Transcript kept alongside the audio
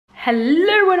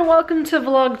Hello and welcome to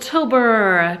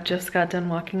Vlogtober. Just got done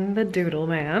walking the doodle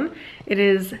man. It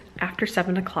is after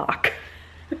 7 o'clock.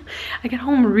 I get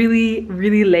home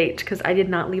really late because I did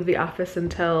not leave the office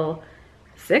until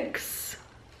 6,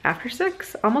 after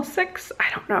 6, almost 6,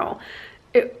 I don't know.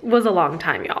 It was a long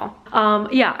time, y'all.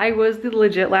 Yeah, I was the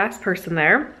legit last person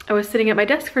there. I was sitting at my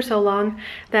desk for so long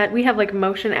that we have like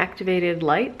motion activated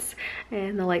lights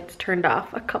and the lights turned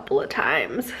off a couple of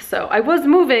times. So I was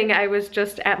moving, I was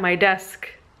just at my desk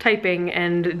typing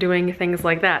and doing things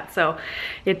like that. So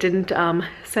it didn't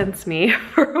sense me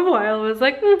for a while. I was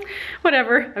like,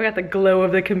 whatever. I've got the glow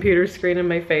of the computer screen in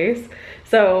my face.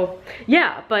 So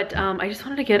yeah, but I just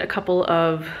wanted to get a couple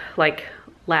of like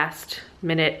last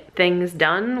minute things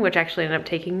done, which actually ended up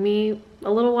taking me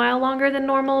a little while longer than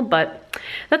normal, but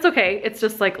that's okay. It's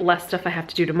just like less stuff I have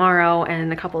to do tomorrow,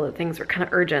 and a couple of things were kind of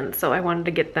urgent, so I wanted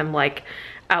to get them like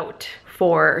out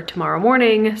for tomorrow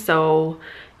morning so,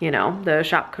 you know, the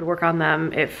shop could work on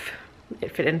them if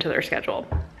it fit into their schedule.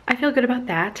 I feel good about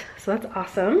that, so that's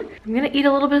awesome. I'm gonna eat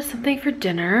a little bit of something for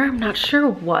dinner. I'm not sure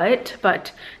what,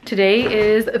 but today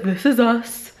is This Is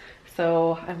Us,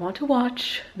 so I want to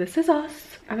watch This Is Us.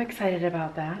 I'm excited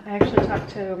about that. I actually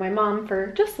talked to my mom for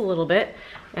just a little bit,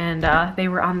 and they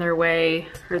were on their way,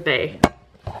 so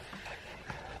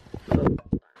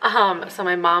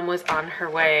my mom was on her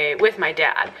way with my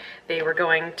dad. They were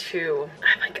going to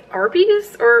like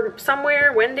Arby's or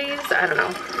somewhere, Wendy's, I don't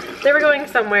know. They were going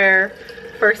somewhere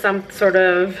for some sort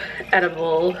of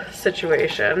edible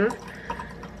situation.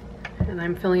 And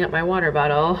I'm filling up my water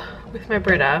bottle with my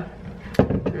Brita.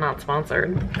 Not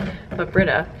sponsored, but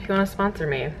Brita, if you want to sponsor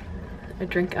me, I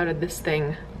drink out of this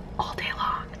thing all day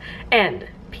long. And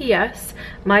P.S.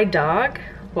 my dog,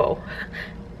 whoa,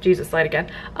 Jesus, light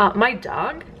again. My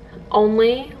dog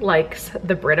only likes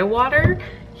the Brita water.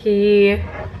 He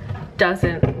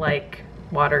doesnto like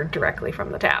water directly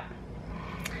from the tap.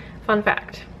 Fun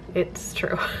fact, it's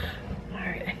true. All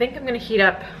right, I think I'm gonna heat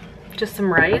up just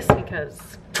some rice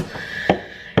because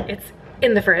it's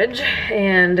in the fridge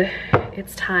and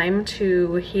it's time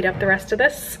to heat up the rest of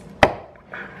this.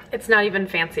 It's not even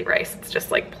fancy rice, it's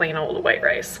just like plain old white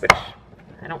rice, which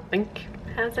I don't think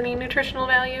has any nutritional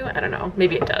value. I don't know,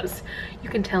 maybe it does. You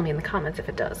can tell me in the comments if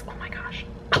it does. Oh my gosh.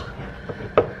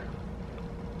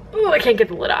 Oh, I can't get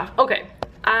the lid off. Okay,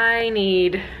 I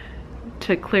need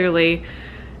to clearly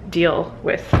deal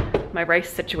with my rice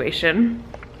situation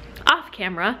off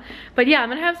camera. But yeah, I'm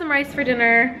gonna have some rice for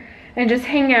dinner and just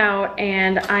hang out,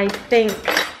 and I think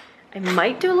I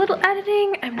might do a little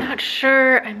editing. I'm not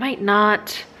sure, I might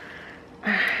not.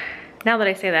 Now that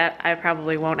I say that, I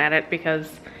probably won't edit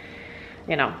because,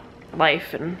 you know,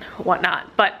 life and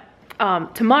whatnot. But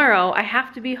tomorrow I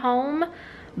have to be home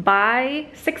by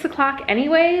 6 o'clock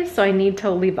anyways, so I need to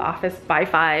leave the office by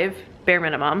 5, bare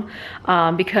minimum,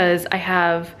 because I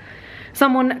have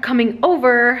someone coming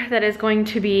over that is going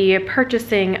to be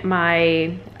purchasing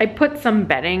I put some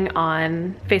bedding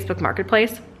on Facebook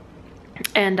Marketplace,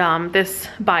 and this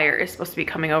buyer is supposed to be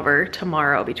coming over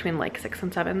tomorrow between like 6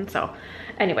 and 7. So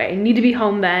anyway, I need to be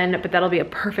home then, but that'll be a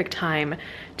perfect time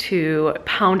to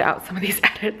pound out some of these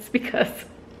edits because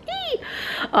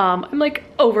I'm like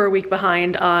over a week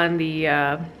behind on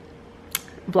the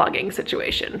vlogging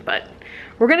situation, but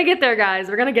we're gonna get there, guys.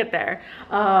 We're gonna get there.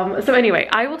 So anyway,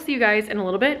 I will see you guys in a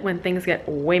little bit when things get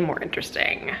way more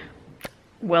interesting.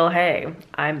 Well, hey,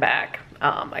 I'm back.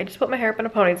 I just put my hair up in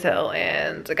a ponytail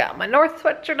and I got my North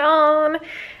sweatshirt on,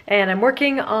 and I'm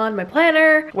working on my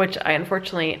planner, which I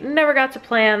unfortunately never got to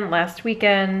plan last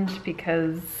weekend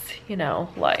because, you know,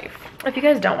 life. If you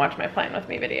guys don't watch my Plan With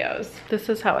Me videos, this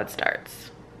is how it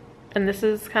starts. And this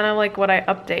is kind of like what I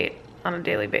update on a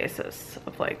daily basis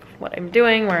of like what I'm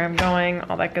doing, where I'm going,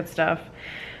 all that good stuff.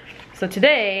 So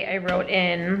today I wrote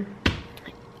in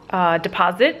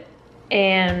deposit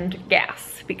and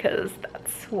gas because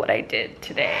that's what I did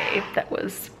today. That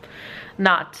was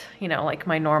not, you know, like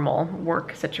my normal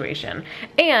work situation.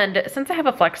 And since I have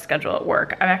a flex schedule at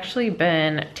work, I've actually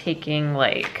been taking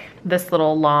like this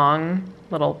little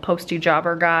postie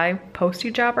jobber guy,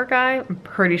 I'm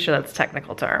pretty sure that's a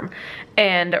technical term,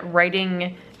 and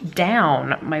writing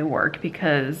down my work,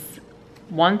 because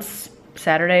once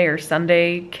Saturday or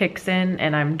Sunday kicks in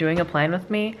and I'm doing a Plan With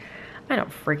Me, I don't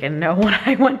freaking know when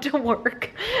I went to work.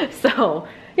 So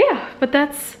yeah, but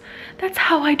that's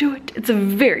how I do it. It's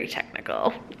very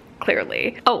technical,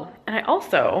 clearly. Oh, and I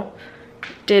also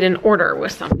did an order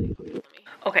with something.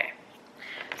 Okay,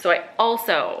 so I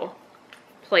also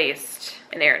placed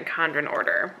an Erin Condren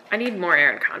order. I need more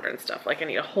Erin Condren stuff, like I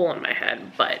need a hole in my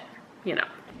head, but you know.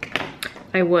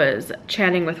 I was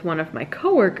chatting with one of my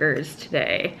coworkers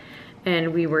today,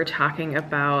 and we were talking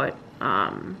about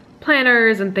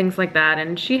planners and things like that,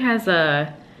 and she has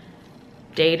a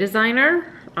day designer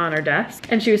on her desk,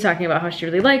 and she was talking about how she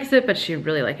really likes it, but she'd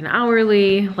really like an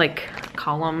hourly, like,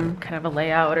 column kind of a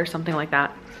layout or something like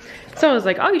that. So I was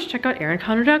like, oh, you should check out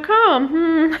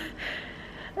erinconner.com.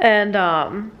 And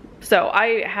so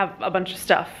I have a bunch of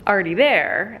stuff already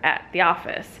there at the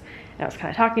office, and I was kind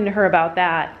of talking to her about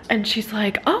that, and she's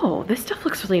like, oh, this stuff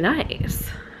looks really nice.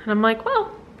 And I'm like,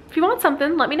 well, if you want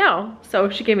something, let me know. So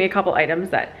she gave me a couple items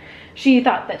that she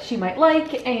thought that she might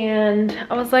like, and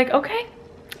I was like, okay,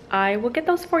 I will get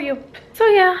those for you. So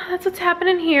yeah, that's what's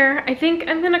happening here. I think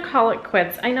I'm gonna call it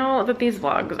quits. I know that these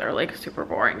vlogs are like super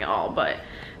boring, y'all, but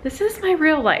this is my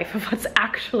real life of what's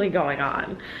actually going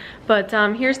on. But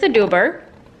here's the Dober.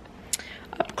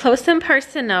 Up close and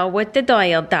personal with the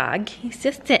Doyle dog. He's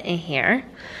just sitting here.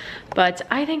 But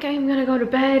I think I'm gonna go to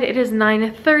bed. It is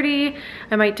 9:30.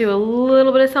 I might do a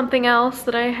little bit of something else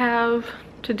that I have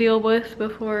to deal with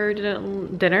before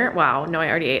dinner. Wow, no, I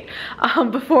already ate.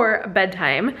 Before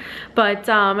bedtime. But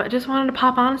I just wanted to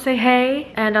pop on and say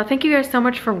hey. And thank you guys so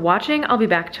much for watching. I'll be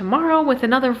back tomorrow with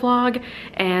another vlog.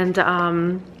 And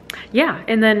yeah,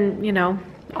 and then, you know,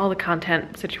 all the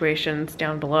content situations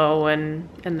down below and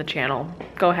in the channel.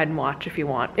 Go ahead and watch if you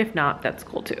want. If not, that's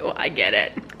cool too. I get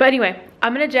it. But anyway,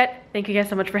 I'm gonna jet. Thank you guys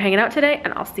so much for hanging out today,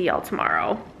 and I'll see y'all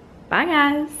tomorrow. Bye,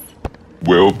 guys.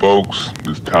 Well, folks,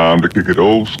 it's time to kick it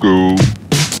old school.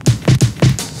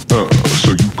 So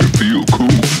you can feel cool.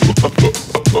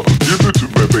 Give it to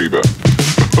me, baby.